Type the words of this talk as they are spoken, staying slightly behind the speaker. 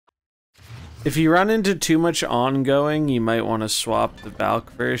If you run into too much ongoing, you might want to swap the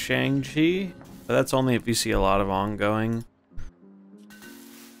Valk for Shang-Chi, but that's only if you see a lot of ongoing.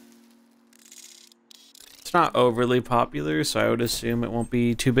 It's not overly popular, so I would assume it won't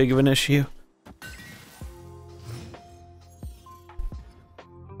be too big of an issue.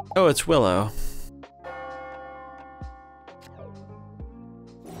 Oh, it's Willow.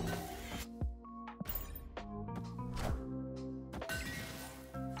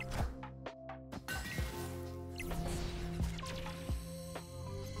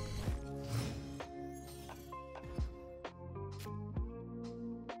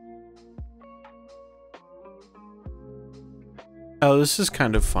 Oh, this is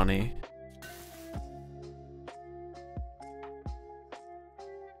kind of funny.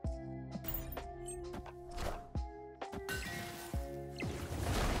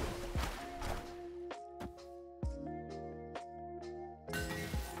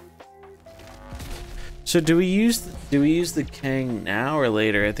 So do we use the Kang now or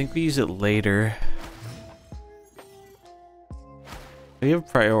later? I think we use it later. We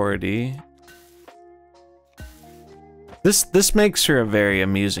have priority. This makes for a very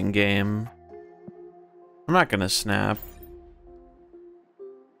amusing game. I'm not gonna snap.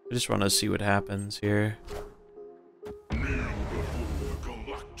 I just want to see what happens here. Galactus.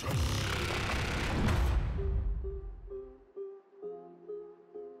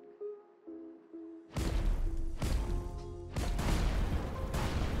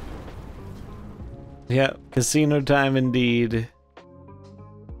 Yeah, casino time indeed.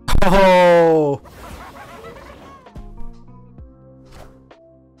 Oh!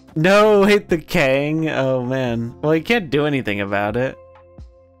 No, hit the Kang. Oh man. Well, he can't do anything about it.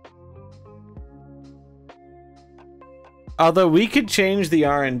 Although we could change the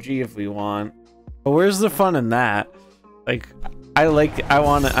RNG if we want. But where's the fun in that? Like, I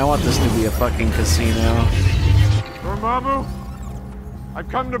want this to be a fucking casino. Dormammu, I've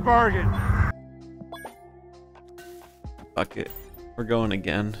come to bargain. Fuck it. We're going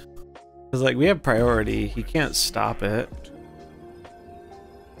again. Cause like we have priority. He can't stop it.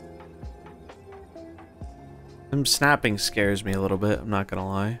 Him snapping scares me a little bit, I'm not gonna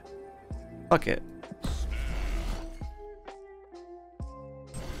lie. Fuck it.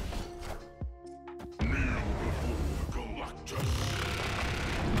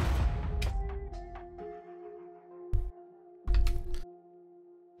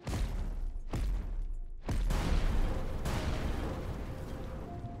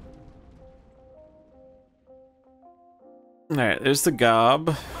 Alright, there's the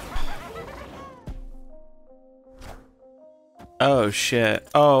gob. Oh shit.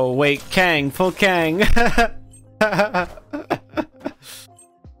 Oh wait, Kang, full Kang.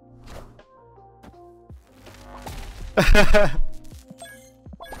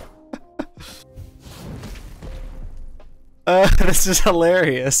 This is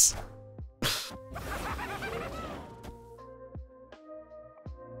hilarious.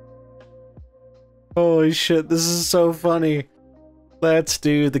 Holy shit, this is so funny. Let's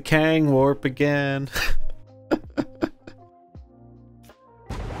do the Kang warp again.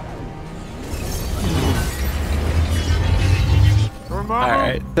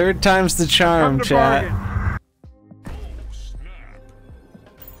 Alright, third time's the charm, chat.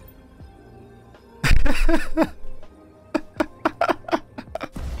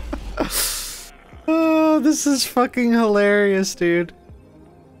 Oh, this is fucking hilarious, dude.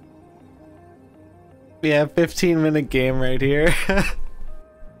 Yeah, 15-minute game right here.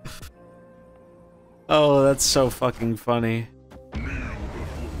 Oh, that's so fucking funny.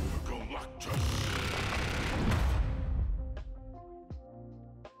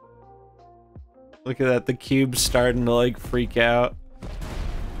 Look at that, the cube's starting to like freak out.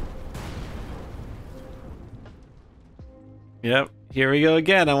 Yep, here we go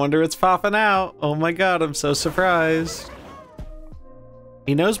again. I wonder what's popping out. Oh my god, I'm so surprised.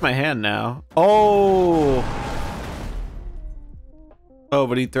 He knows my hand now. Oh! Oh,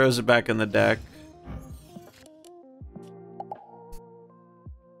 but he throws it back in the deck.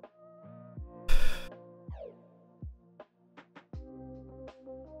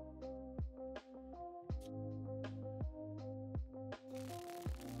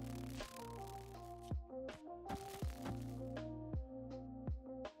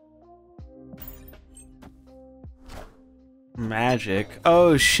 Magic.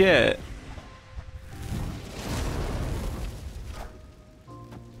 Oh shit.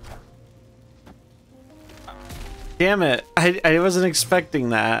 Damn it. I wasn't expecting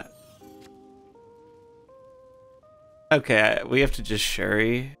that. Okay, we have to just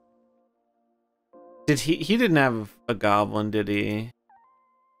Shuri. Did he didn't have a goblin, did he?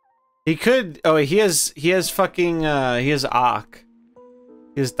 He could. Oh, he has fucking. He has Ock.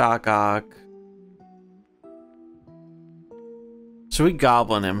 He has Doc Ock. So we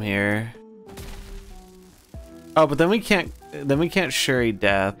goblin him here. Oh, but then we can't. Then we can't Shuri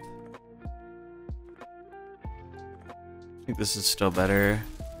death. I think this is still better.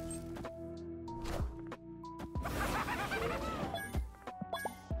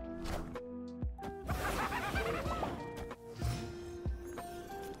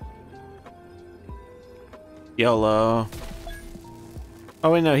 YOLO.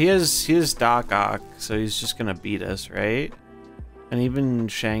 Oh wait, no, he has Doc Ock, so he's just gonna beat us, right? And even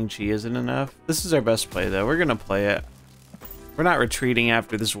Shang-Chi isn't enough. This is our best play though. We're gonna play it. We're not retreating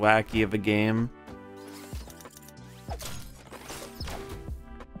after this wacky of a game.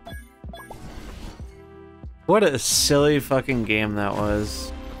 What a silly fucking game that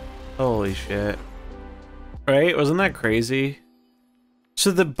was. Holy shit. Right? Wasn't that crazy? So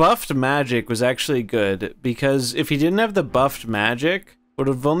the buffed magic was actually good, because if he didn't have the buffed magic, it would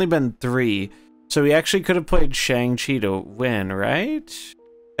have only been 3. So he actually could have played Shang-Chi to win, right?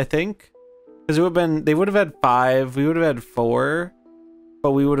 I think. Because it would have been, they would have had 5, we would have had 4,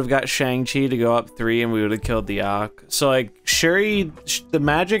 but we would have got Shang-Chi to go up 3 and we would have killed the Ock. So like, Shuri, the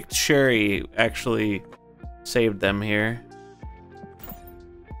magic Shuri actually saved them here.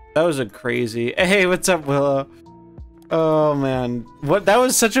 That was a crazy, hey, what's up, Willow? Oh man, what? That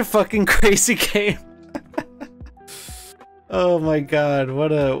was such a fucking crazy game. Oh my god,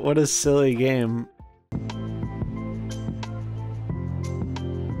 what a silly game.